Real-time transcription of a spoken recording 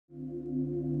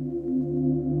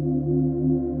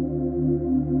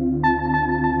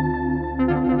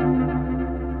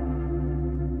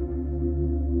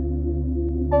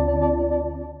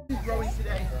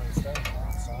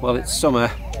Well, it's summer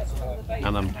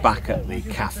and I'm back at the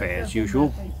cafe as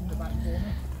usual.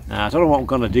 I don't know what I'm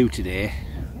going to do today,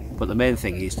 but the main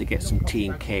thing is to get some tea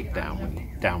and cake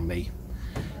down me.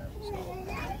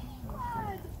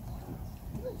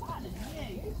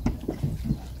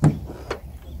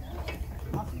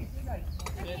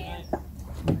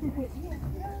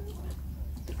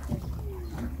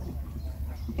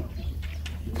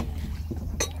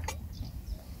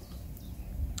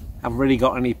 Haven't really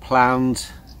got any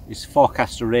plans. It's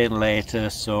forecast to rain later,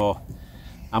 so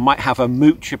I might have a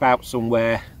mooch about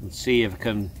somewhere and see if I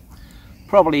can,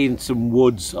 probably in some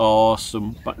woods or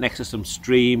next to some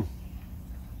stream,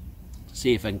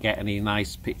 see if I can get any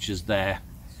nice pictures there.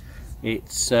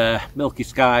 It's milky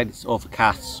sky, it's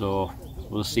overcast, so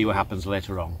we'll see what happens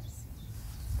later on.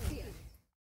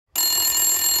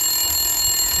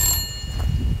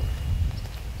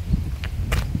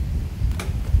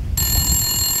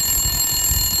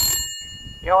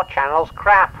 Your channel's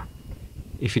crap.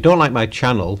 If you don't like my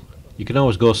channel, you can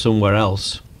always go somewhere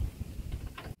else.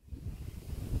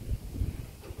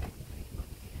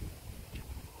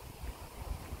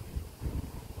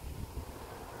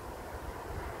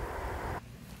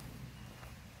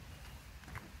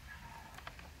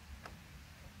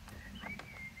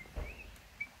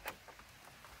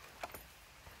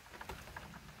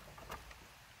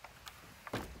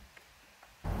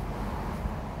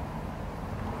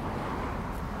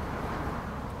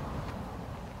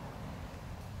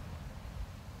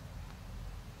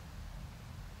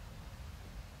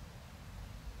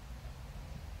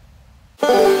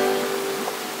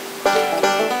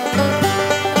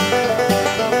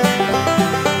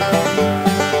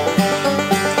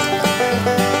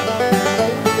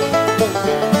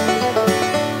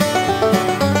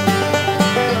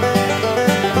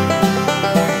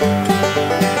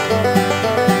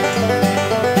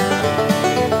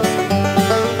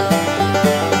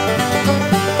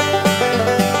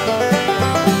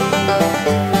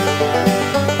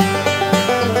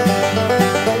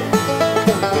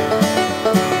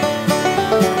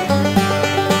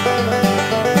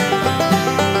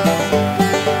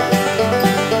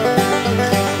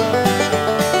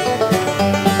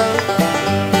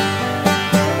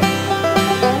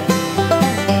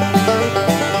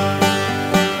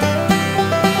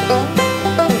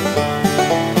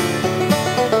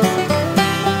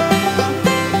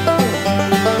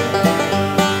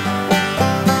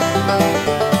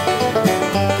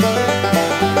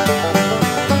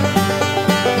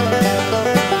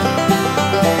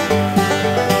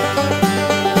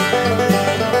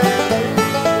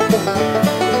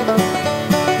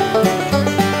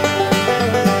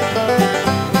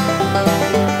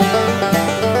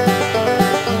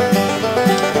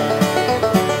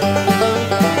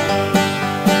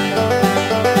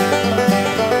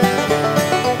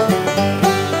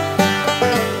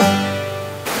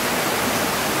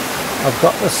 I've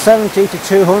got the 70 to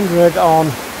 200 on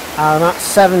and I'm at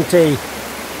 70.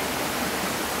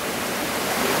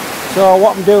 So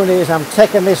what I'm doing is I'm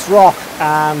taking this rock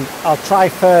and I'll try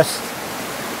first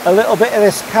a little bit of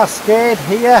this cascade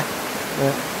here,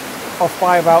 off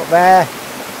by about there,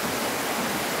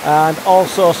 and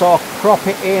also sort of crop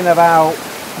it in about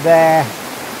there.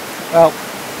 Well,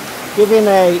 giving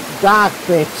a dark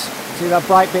bit, see that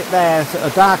bright bit there, so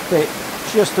a dark bit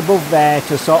just above there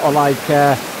to sort of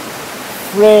like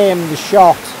frame the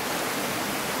shot,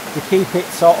 to keep it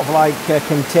sort of like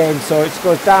contained. So it's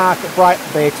got a dark, bright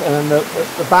bit, and then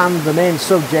the band, the main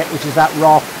subject, which is that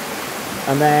rock,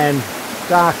 and then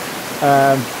dark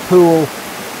pool,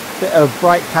 bit of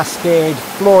bright cascade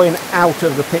flowing out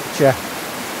of the picture.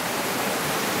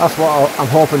 That's what I'm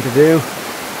hoping to do.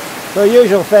 So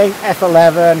usual thing,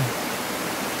 f11,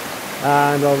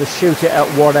 and I'll just shoot it at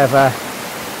whatever.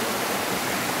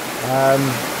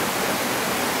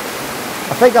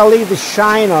 I think I'll leave the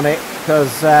shine on it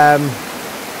because I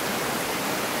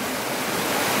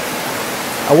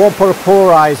won't put a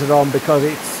polarizer on because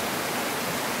it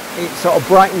sort of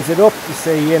brightens it up, you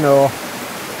see, you know.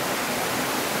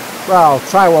 Well, I'll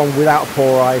try one without a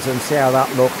polarizer and see how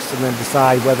that looks, and then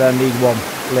decide whether I need one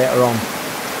later on.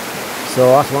 So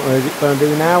that's what I'm going to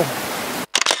do now.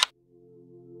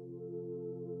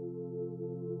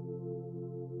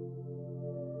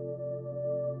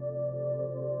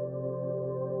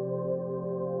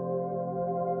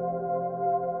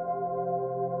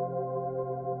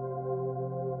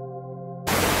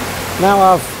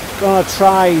 Now I'm going to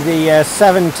try the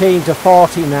 17 to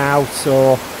 40 now,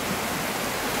 so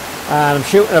and I'm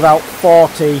shooting about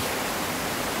 40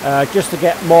 just to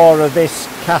get more of this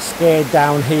cascade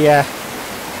down here.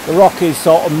 The rock is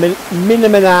sort of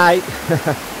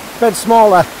spent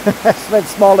smaller, spent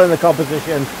smaller in the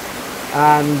composition.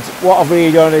 And what I've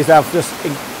really done is I've just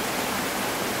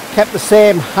kept the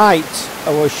same height I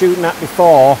was shooting at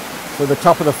before for the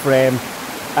top of the frame,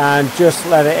 and just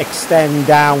let it extend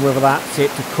down, whether that's it,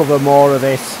 to cover more of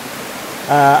this.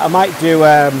 I might do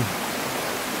I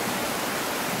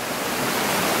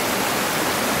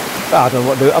don't know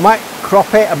what to do. I might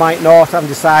crop it, I might not, I haven't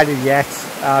decided yet.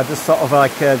 Just sort of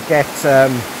like get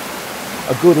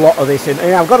a good lot of this in.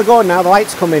 Yeah, I've got to go now, the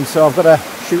light's coming, so I've got to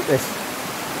shoot this.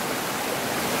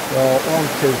 So 1,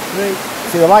 2, 3.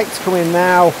 See, the light's coming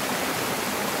now.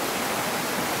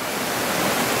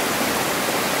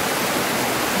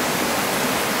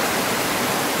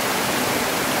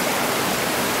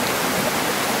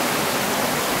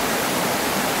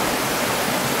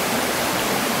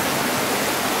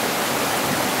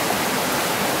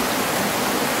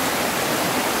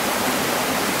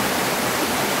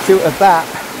 Shoot at that,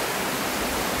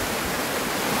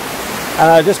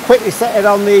 and I just quickly set it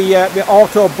on the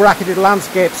auto bracketed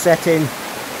landscape setting,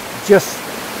 just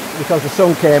because the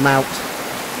sun came out.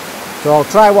 So I'll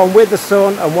try one with the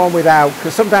sun and one without,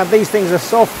 because sometimes these things are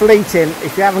so fleeting.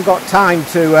 If you haven't got time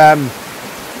to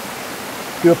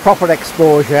do a proper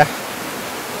exposure,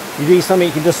 you need something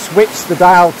you can just switch the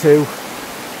dial to,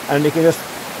 and you can just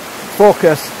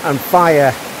focus and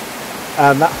fire,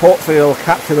 and that hopefully will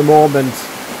capture the moment.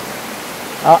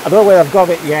 I don't know whether I've got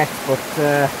it yet, but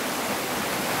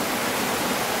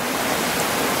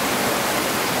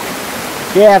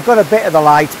yeah, I've got a bit of the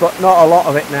light, but not a lot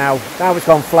of it now. Now it's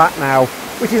gone flat now,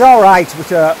 which is alright,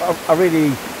 which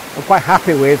I'm quite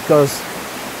happy with, because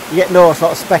you get no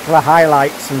sort of specular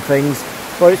highlights and things,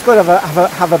 but it's good to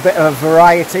have a bit of a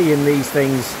variety in these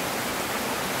things.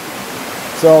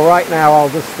 So right now I'll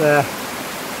just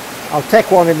I'll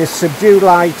take one in this subdued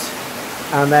light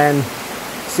and then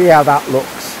see how that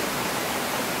looks.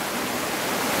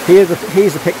 Here's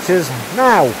the pictures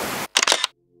now.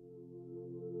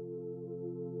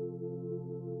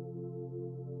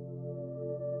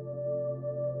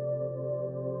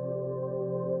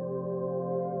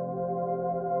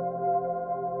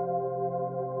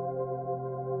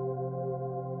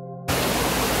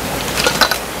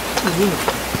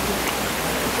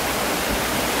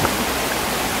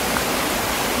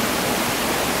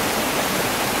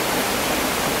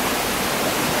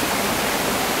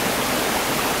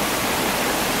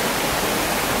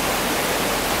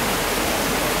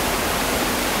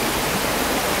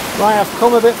 Right, I've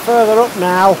come a bit further up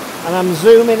now, and I'm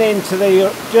zooming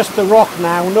into just the rock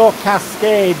now, no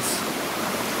cascades.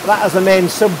 That is the main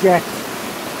subject,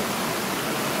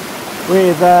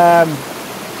 with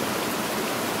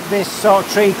this sort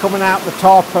of tree coming out the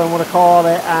top, and what I call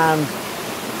it, and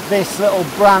this little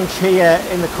branch here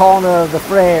in the corner of the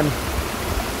frame.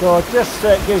 So it just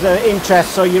gives an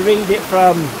interest, so you read it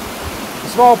from the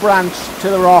small branch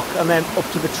to the rock and then up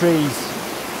to the trees.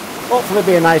 Hopefully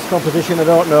it'll be a nice composition, I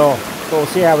don't know, but we'll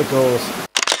see how it goes.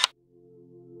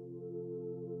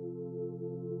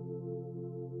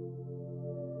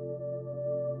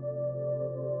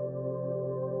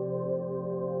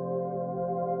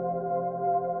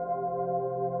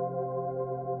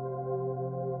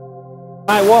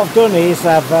 Right, what I've done is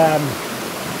I've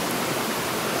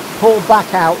pulled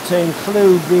back out to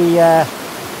include the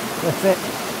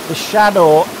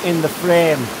shadow in the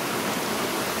frame,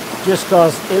 just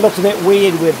because it looks a bit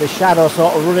weird with the shadow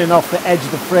sort of running off the edge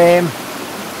of the frame,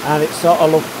 and it sort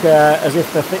of looked as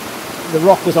if the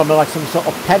rock was on like some sort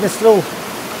of pedestal.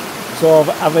 So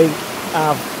I've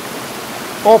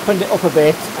opened it up a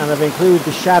bit and I've included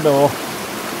the shadow,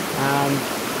 and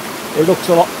it looks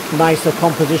a lot nicer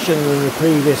composition than the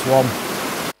previous one.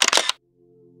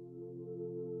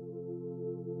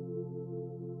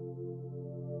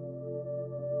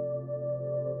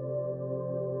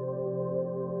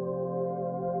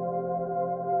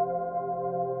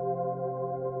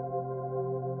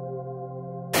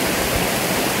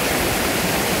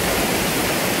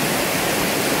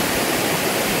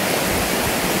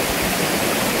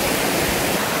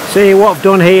 See, what I've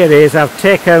done here is I've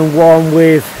taken one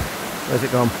with, where's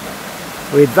it gone?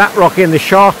 With that rock in the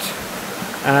shot,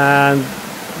 and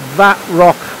that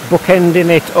rock bookending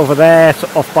it over there, so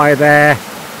off by there,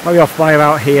 maybe off by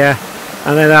about here,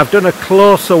 and then I've done a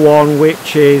closer one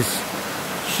which is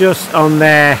just on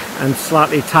there and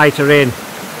slightly tighter in.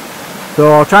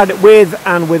 So I tried it with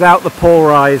and without the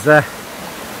polarizer,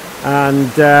 and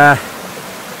the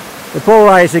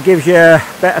polarizer gives you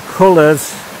better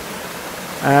colours,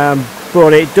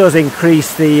 but it does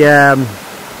increase the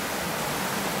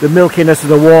milkiness of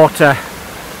the water,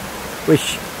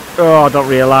 which I don't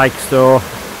really like, so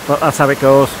but that's how it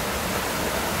goes.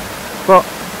 But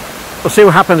we'll see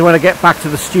what happens when I get back to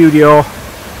the studio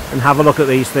and have a look at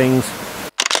these things.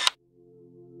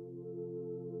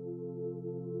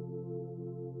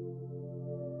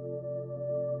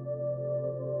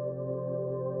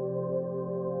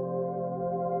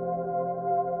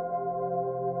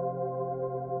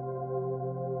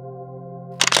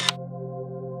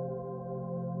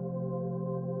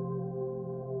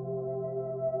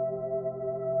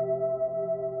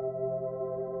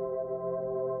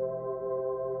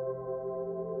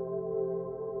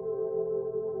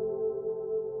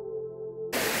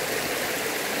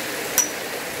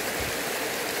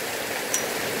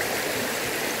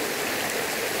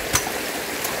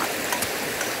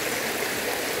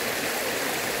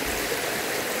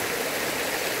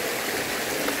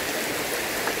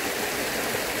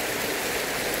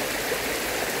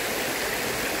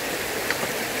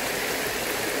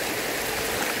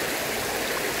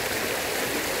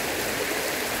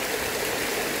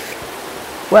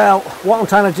 Well, what I'm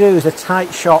trying to do is a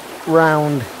tight shot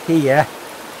round here,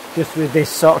 just with this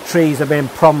sort of trees, the main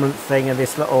prominent thing, and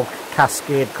this little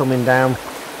cascade coming down.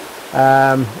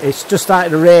 It's just started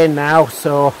to rain now,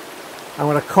 so I'm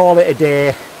going to call it a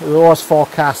day. It was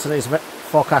forecast, and it's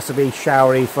forecast to be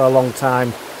showery for a long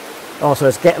time. Also,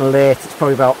 it's getting late. It's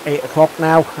probably about 8 o'clock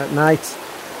now at night.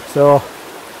 So,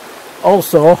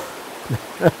 also,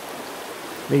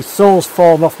 the sole's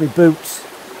fallen off my boots.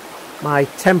 My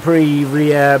temporary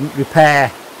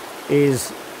repair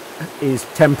is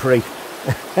temporary.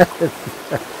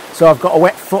 So I've got a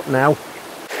wet foot now.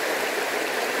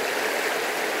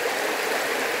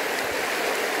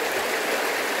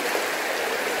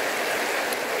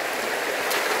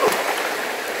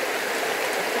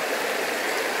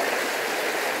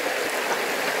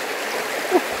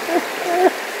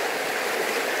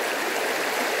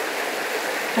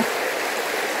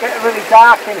 It's getting really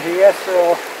dark in here,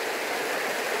 so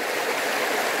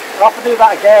I'll have to do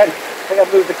that again. I think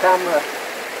I've moved the camera.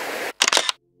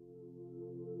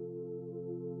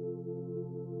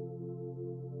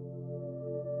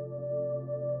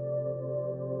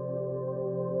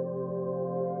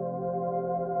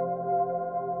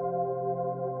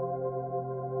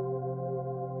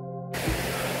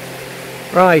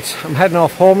 Right, I'm heading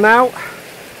off home now.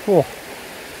 Oh,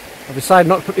 I've decided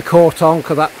not to put my coat on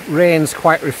because that rain's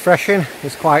quite refreshing.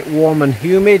 It's quite warm and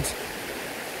humid,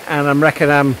 and I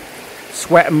reckon I'm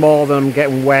sweating more than I'm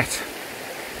getting wet.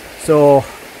 So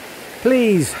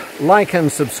please like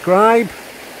and subscribe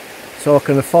so I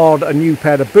can afford a new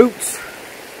pair of boots.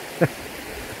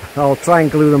 I'll try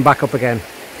and glue them back up again.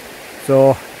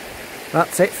 So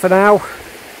that's it for now.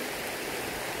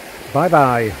 Bye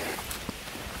bye.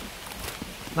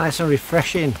 Nice and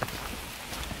refreshing.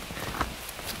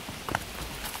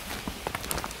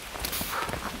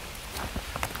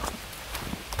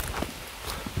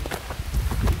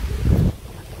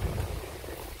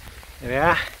 There we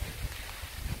are.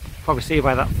 Probably see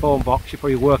by that phone box, you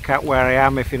probably work out where I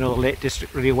am if you know the Lake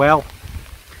District really well.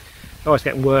 Oh, it's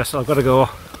getting worse, so I've got to go.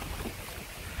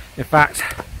 In fact,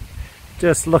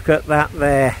 just look at that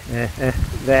there.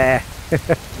 There.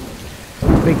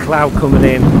 Big cloud coming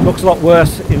in. Looks a lot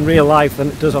worse in real life than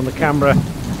it does on the camera.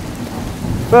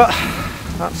 But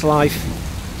that's life.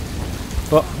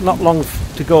 But not long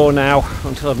to go now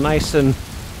until I'm nice and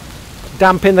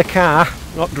damp in the car.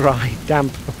 Not dry,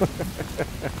 damp.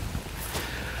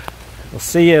 I'll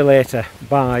see you later.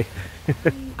 Bye.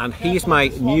 And he's my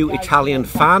new Italian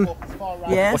fan.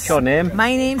 Yes. What's your name?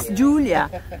 My name's Giulia.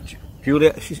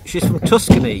 Julia. She's from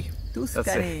Tuscany.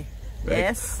 Tuscany. Right.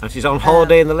 Yes. And she's on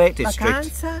holiday in the Lake District.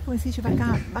 Vacanza? Come si dice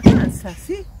vacanza?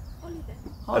 Sì?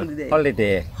 Holiday.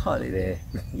 Holiday. Holiday.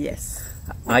 Yes.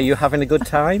 Are you having a good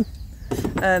time?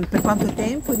 Per quanto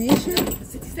tempo dice?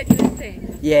 Se ti stai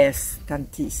divertendo? Yes,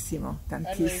 tantissimo,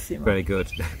 tantissimo. Very good.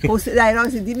 Dai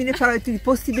Rosy, dimmi le parole,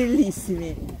 posti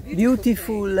bellissimi.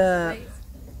 Beautiful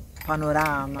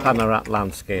panorama. Panoramic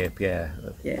landscape, yeah.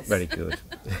 Yes. Very good.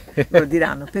 Lo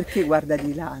diranno, perché guarda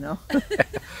di là, no?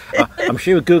 I'm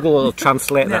sure Google will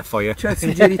translate that for you. Cioè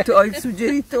ho il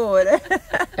suggeritore.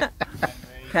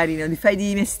 Carino, li fai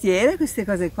di mestiere queste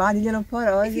cose qua? Diglielo un po',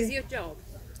 Rosy. Is your job?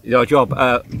 Your job?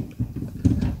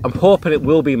 I'm hoping it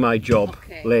will be my job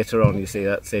later on, you see,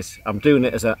 that's it. I'm doing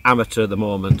it as an amateur at the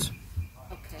moment.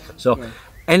 Okay. So,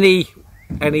 any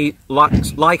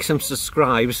likes and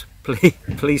subscribes,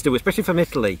 please do, especially from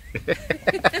Italy.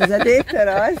 Cosa ha detto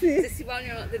Rosy? Se si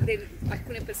vogliono,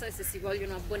 alcune persone se si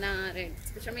vogliono abbonare,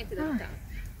 specialmente da Italia.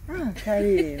 Ah,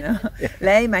 carino.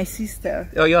 Lei, my sister.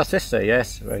 Oh, your sister,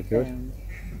 yes, very good.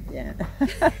 Yeah.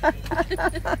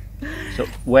 So,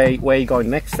 where are you going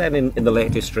next then in the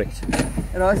Lake District?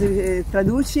 Rosy,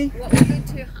 traduci? What we're going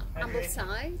to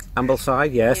Ambleside.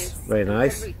 Ambleside, yes, very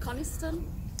nice. Coniston.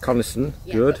 Coniston,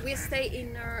 Yeah, good. but we stay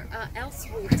in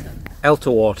Elswater.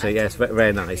 Elterwater, yes,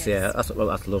 very nice. Yeah, that's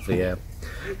lovely. Yeah.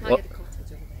 We hired Well, a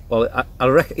cottage over there. well, I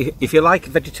reckon if you like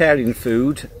vegetarian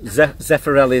food,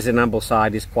 Zeffirelli's in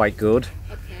Ambleside is quite good.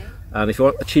 Okay. And if you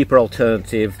want a cheaper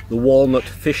alternative, the Walnut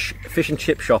fish and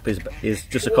chip shop is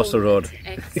just across the road.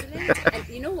 Excellent. And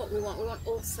you know what we want? We want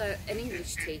also an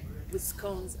English tea with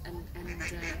scones and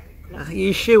Are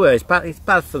you sure? It's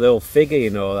bad for the old figure, you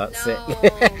know. That's no,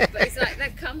 it. but it's like they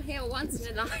come here once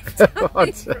in a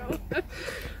lifetime.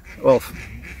 Well,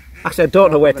 actually, I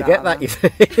don't know where to get that. You see.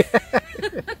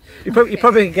 you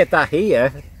probably can get that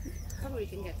here. Probably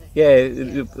can get that. Yeah,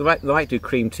 they might do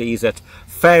cream teas at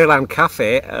Fairyland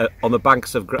Cafe on the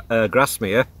banks of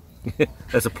Grasmere.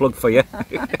 There's a plug for you.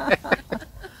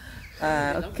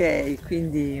 Ok,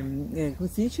 quindi come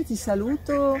si dice? Ti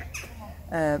saluto.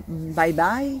 Bye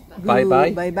bye. Bye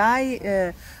bye. Bye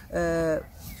bye.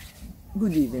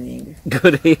 Good evening.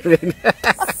 Good evening.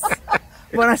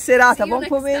 Buona serata, See you buon next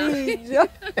pomeriggio.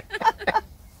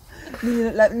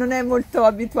 Non è molto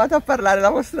abituato a parlare la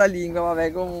vostra lingua,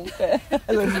 vabbè, comunque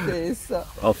è lo stesso.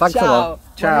 Oh, thanks a lot.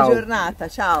 Ciao. Buona giornata,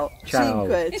 ciao. Ciao.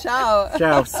 5, ciao.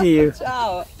 Ciao, see you.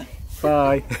 Ciao.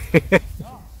 Bye.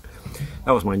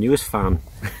 That was my newest fan.